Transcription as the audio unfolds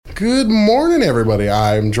Good morning, everybody.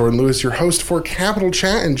 I'm Jordan Lewis, your host for Capital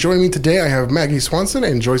Chat, and joining me today I have Maggie Swanson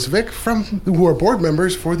and Joyce Vick, who are board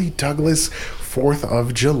members for the Douglas 4th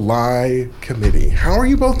of July Committee. How are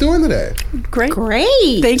you both doing today? Great.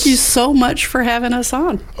 Thank you so much for having us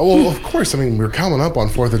on. Oh, well, of course. I mean, we're coming up on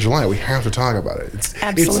 4th of July. We have to talk about it.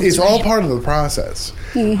 Absolutely. It's all part of the process.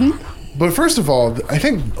 Mm-hmm. But first of all, I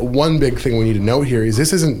think one big thing we need to note here is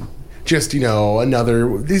this isn't just,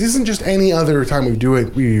 this isn't just any other time we've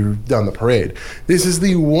done the parade. This is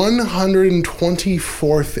the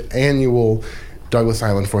 124th annual Douglas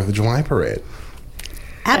Island 4th of July parade.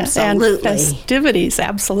 Absolutely. And festivities,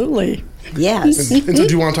 absolutely. Yes. And so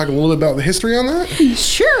do you want to talk a little bit about the history on that?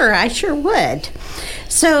 Sure, I sure would.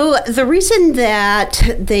 So the reason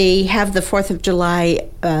that they have the 4th of July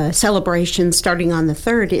celebration starting on the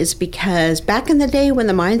 3rd is because back in the day when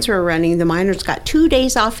the mines were running, the miners got 2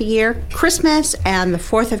 days off a year, Christmas and the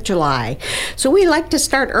 4th of July. So we like to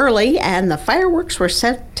start early, and the fireworks were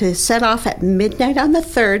set off at midnight on the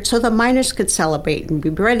 3rd so the miners could celebrate and be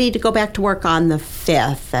ready to go back to work on the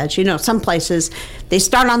 5th. As you know, some places they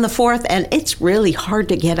start on the 4th, and it's really hard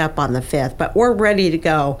to get up on the 5th, but we're ready to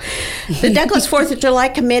go. The Douglas 4th of July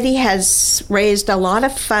Committee has raised a lot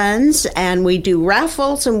of funds, and we do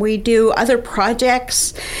raffles and we do other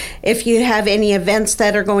projects. If you have any events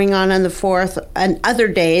that are going on the 4th and other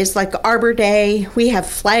days, like Arbor Day, we have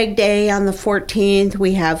Flag Day on the 14th.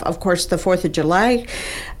 We have, of course, the 4th of July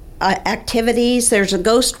activities. There's a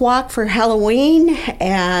ghost walk for Halloween,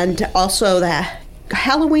 and also the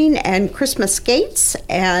Halloween and Christmas skates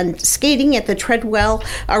and skating at the Treadwell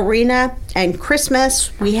Arena. And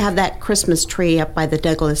Christmas, we have that Christmas tree up by the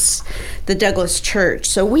Douglas Church.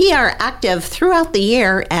 So we are active throughout the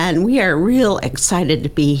year, and we are real excited to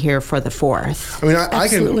be here for the 4th. I mean,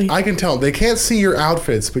 I can tell. They can't see your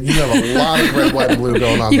outfits, but you have a lot of red, white, and blue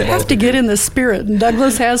going on. You have to get in the spirit, and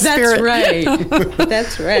Douglas has spirit. That's right.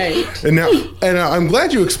 That's right. And I'm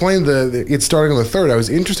glad you explained it's starting on the 3rd. I was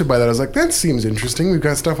interested by that. I was like, that seems interesting. We've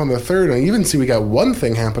got stuff on the 3rd, and I even see we got one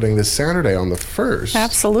thing happening this Saturday on the 1st.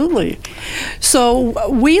 Absolutely.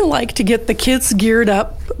 So we like to get the kids geared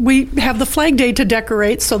up. We have the Flag Day to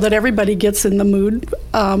decorate so that everybody gets in the mood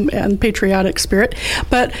and patriotic spirit.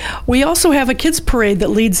 But we also have a kids parade that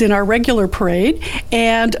leads in our regular parade.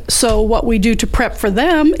 And so what we do to prep for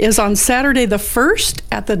them is on Saturday the 1st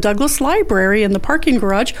at the Douglas Library in the parking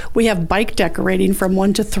garage, we have bike decorating from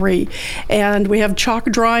 1 to 3. And we have chalk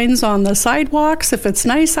drawings on the sidewalks. If it's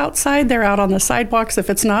nice outside, they're out on the sidewalks. If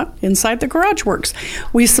it's not, inside the garage works.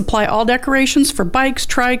 We supply all decorations for bikes,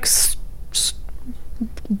 trikes,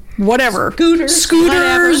 whatever.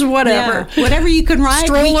 Scooters, whatever. Yeah. Whatever you can ride,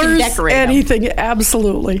 strollers, we can decorate anything,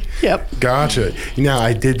 absolutely. Yep. Gotcha. Now,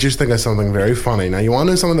 I did just think of something very funny. Now, you want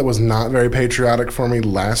to know something that was not very patriotic for me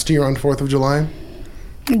last year on 4th of July?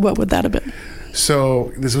 What would that have been?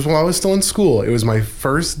 So this was while I was still in school. It was my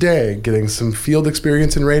first day getting some field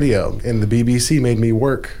experience in radio, and the BBC made me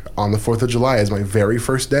work on the 4th of July as my very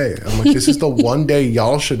first day. I'm like, this is the one day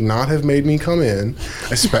y'all should not have made me come in,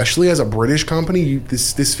 especially as a British company.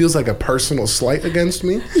 This feels like a personal slight against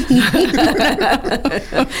me.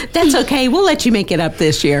 That's okay. We'll let you make it up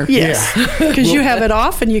this year. Yes, because you have it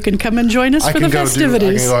off and you can come and join us for the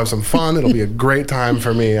festivities. I can go have some fun. It'll be a great time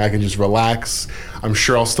for me. I can just relax. I'm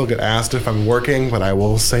sure I'll still get asked if I'm working, but I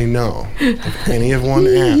will say no. If anyone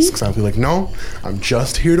asks, I'll be like, no, I'm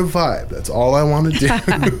just here to vibe. That's all I want to do.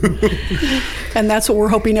 And that's what we're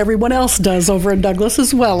hoping everyone else does over in Douglas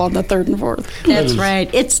as well on the 3rd and 4th. That's right.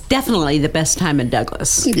 It's definitely the best time in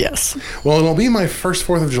Douglas. Yes. Well, it'll be my first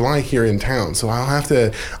 4th of July here in town, so I'll have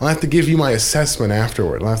to give you my assessment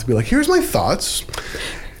afterward. I'll have to be like, here's my thoughts.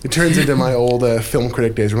 It turns into my old film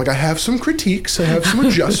critic days. Where I'm like, I have some critiques, I have some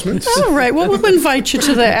adjustments. All right. Well, we'll invite you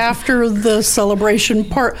to the after the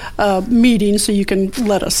celebration meeting so you can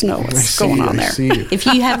let us know what's going on there. If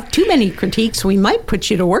you have too many critiques, we might put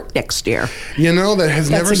you to work next year. You know, that has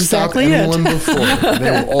never stopped anyone before. They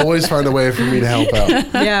will always find a way for me to help out.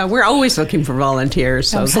 Yeah, we're always looking for volunteers,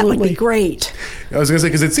 so absolutely. That would be great. I was going to say,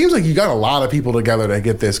 because it seems like you got a lot of people together to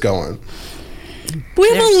get this going. We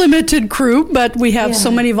have a limited crew, but we have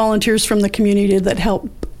so many volunteers from the community that help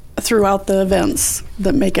throughout the events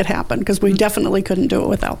that make it happen, because we definitely couldn't do it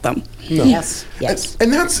without them. No. Yes.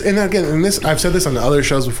 And this I've said this on other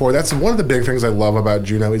shows before. That's one of the big things I love about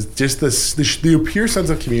Juneau is just the pure sense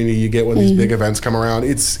of community you get when these big events come around.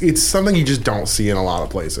 It's something you just don't see in a lot of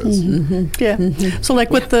places. Mm-hmm. Yeah. Mm-hmm. So like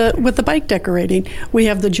with the bike decorating, we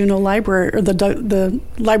have the Juneau Library or the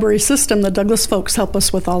library system. The Douglas folks help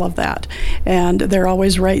us with all of that, and they're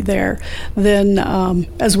always right there. Then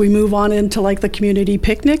as we move on into like the community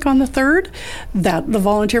picnic on the 3rd, that the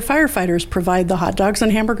volunteer firefighters provide the hot dogs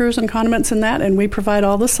and hamburgers and condiments and that, and we provide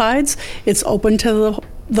all the sides. It's open to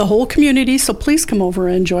the whole community, so please come over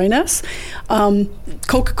and join us.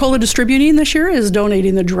 Coca-Cola Distributing this year is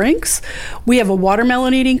donating the drinks. We have a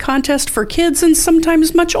watermelon eating contest for kids and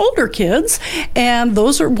sometimes much older kids, and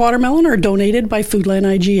those watermelon are donated by Foodland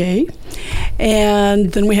IGA.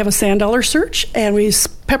 And then we have a sand dollar search, and we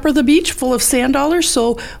pepper the beach full of sand dollars,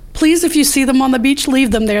 so please, if you see them on the beach,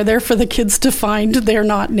 leave them there. They're for the kids to find. They're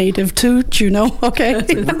not native to Juneau, okay?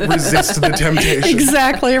 Resist the temptation.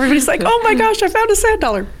 Exactly. Everybody's like, oh my gosh, I found a sand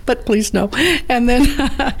dollar. But please no. And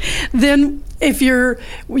then if you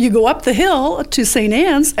go up the hill to St.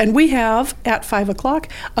 Anne's, and we have at 5 o'clock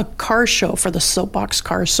a car show for the soapbox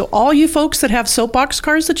cars. So all you folks that have soapbox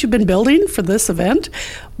cars that you've been building for this event,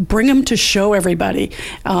 bring them to show everybody.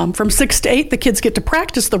 From 6 to 8, the kids get to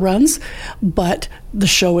practice the runs, but the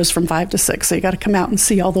show is from 5 to 6. So you got to come out and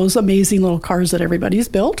see all those amazing little cars that everybody's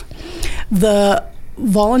built. The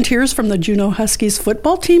volunteers from the Juneau Huskies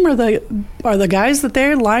football team are the guys that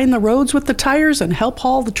they line the roads with the tires and help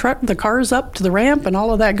haul the cars up to the ramp and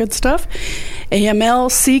all of that good stuff. AML,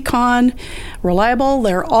 CCON, Reliable,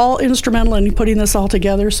 they're all instrumental in putting this all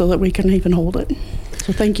together so that we can even hold it.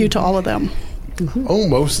 So thank you to all of them. Oh,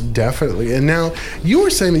 most definitely. And now, you were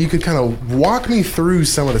saying that you could kind of walk me through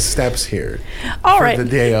some of the steps here for the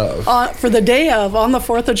day of. For the day of, on the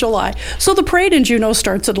 4th of July. So the parade in Juneau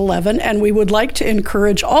starts at 11, and we would like to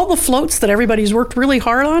encourage all the floats that everybody's worked really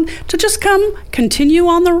hard on to just continue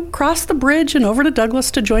across the bridge and over to Douglas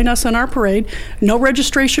to join us in our parade. No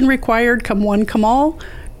registration required. Come one, come all.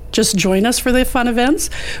 Just join us for the fun events.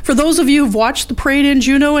 For those of you who've watched the parade in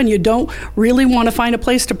Juneau and you don't really want to find a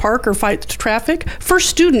place to park or fight the traffic, First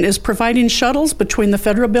Student is providing shuttles between the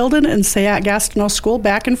Federal Building and Sayat Gastineau School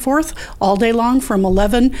back and forth all day long from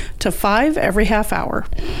 11 to 5 every half hour,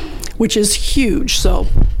 which is huge. So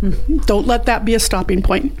don't let that be a stopping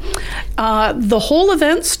point. The whole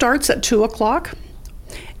event starts at 2 o'clock.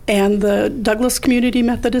 And the Douglas Community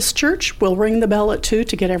Methodist Church will ring the bell at 2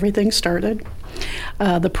 to get everything started.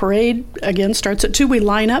 The parade, again, starts at 2. We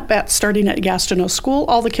line up starting at Gastineau School.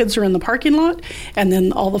 All the kids are in the parking lot, and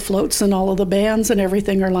then all the floats and all of the bands and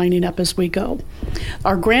everything are lining up as we go.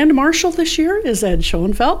 Our Grand Marshal this year is Ed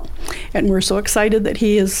Schoenfeld, and we're so excited that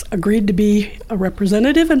he has agreed to be a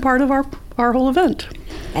representative and part of our whole event.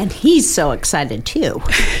 And he's so excited, too.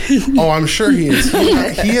 Oh, I'm sure he is.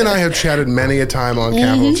 He and I have chatted many a time on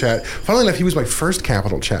Capital Chat. Funnily enough, he was my first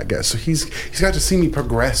Capital Chat guest, so he's got to see me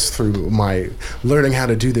progress through my learning how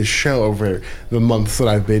to do this show over the months that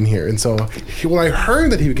I've been here. And so when I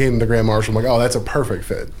heard that he became the Grand Marshal, I'm like, oh, that's a perfect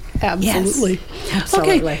fit. Absolutely. Yes,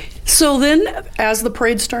 absolutely. Okay, so then as the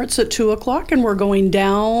parade starts at 2 o'clock and we're going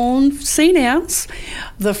down St. Anne's,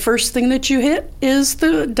 the first thing that you hit is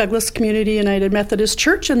the Douglas Community United Methodist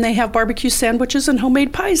Church, and they have barbecue sandwiches and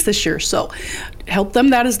homemade pies this year. So help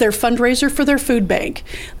them. That is their fundraiser for their food bank.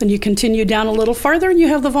 Then you continue down a little farther and you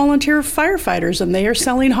have the volunteer firefighters, and they are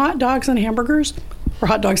selling hot dogs and hamburgers. Or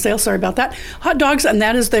hot dog sale, sorry about that. Hot dogs, and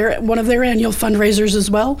that is one of their annual fundraisers as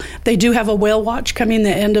well. They do have a whale watch coming the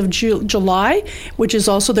end of July, which is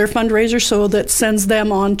also their fundraiser, so that sends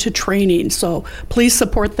them on to training. So please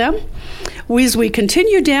support them. As we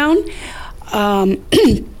continue down,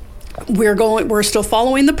 we're still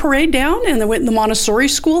following the parade down, and the Montessori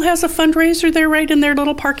School has a fundraiser there right in their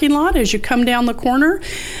little parking lot as you come down the corner.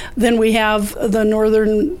 Then we have the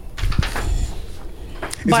Northern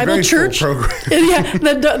Bible Church. Yeah,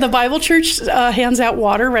 the Bible Church hands out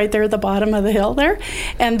water right there at the bottom of the hill there.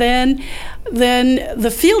 And then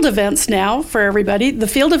the field events now for everybody. The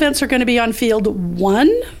field events are going to be on Field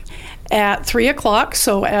 1 at 3 o'clock.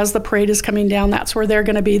 So as the parade is coming down, that's where they're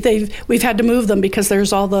going to be. We've had to move them because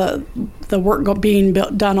there's all the work being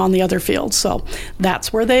done on the other fields. So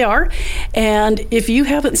that's where they are. And if you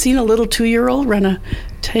haven't seen a little 2-year-old run a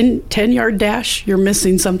 10-yard dash, you're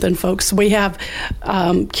missing something, folks. We have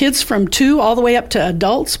kids from 2 all the way up to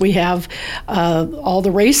adults. We have all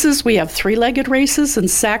the races. We have 3-legged races and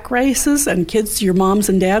sack races, and kids, your moms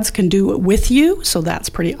and dads can do it with you, so that's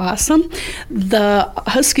pretty awesome. The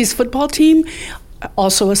Huskies football team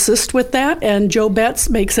also assist with that, and Joe Betts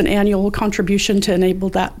makes an annual contribution to enable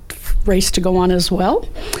that race to go on as well.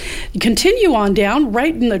 You continue on down,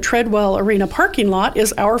 right in the Treadwell Arena parking lot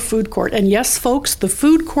is our food court. And yes, folks, the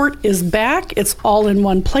food court is back. It's all in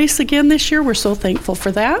one place again this year. We're so thankful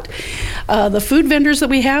for that. The food vendors that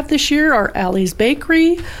we have this year are Allie's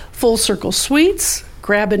Bakery, Full Circle Sweets,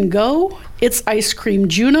 Grab and Go, It's Ice Cream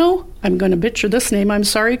Juneau, I'm going to butcher this name, I'm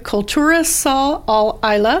sorry, Cultura Sa Al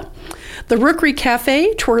Isla, the Rookery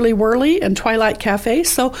Cafe, Twirly Whirly, and Twilight Cafe.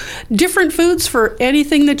 So different foods for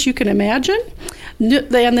anything that you can imagine.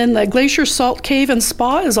 And then the Glacier Salt Cave and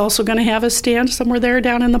Spa is also going to have a stand somewhere there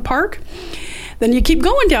down in the park. Then you keep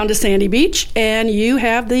going down to Sandy Beach, and you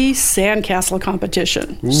have the sandcastle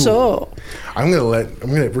competition. Ooh. So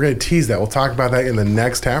we're gonna tease that. We'll talk about that in the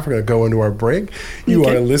next half. We're gonna go into our break. You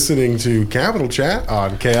are listening to Capital Chat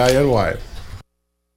on KINY.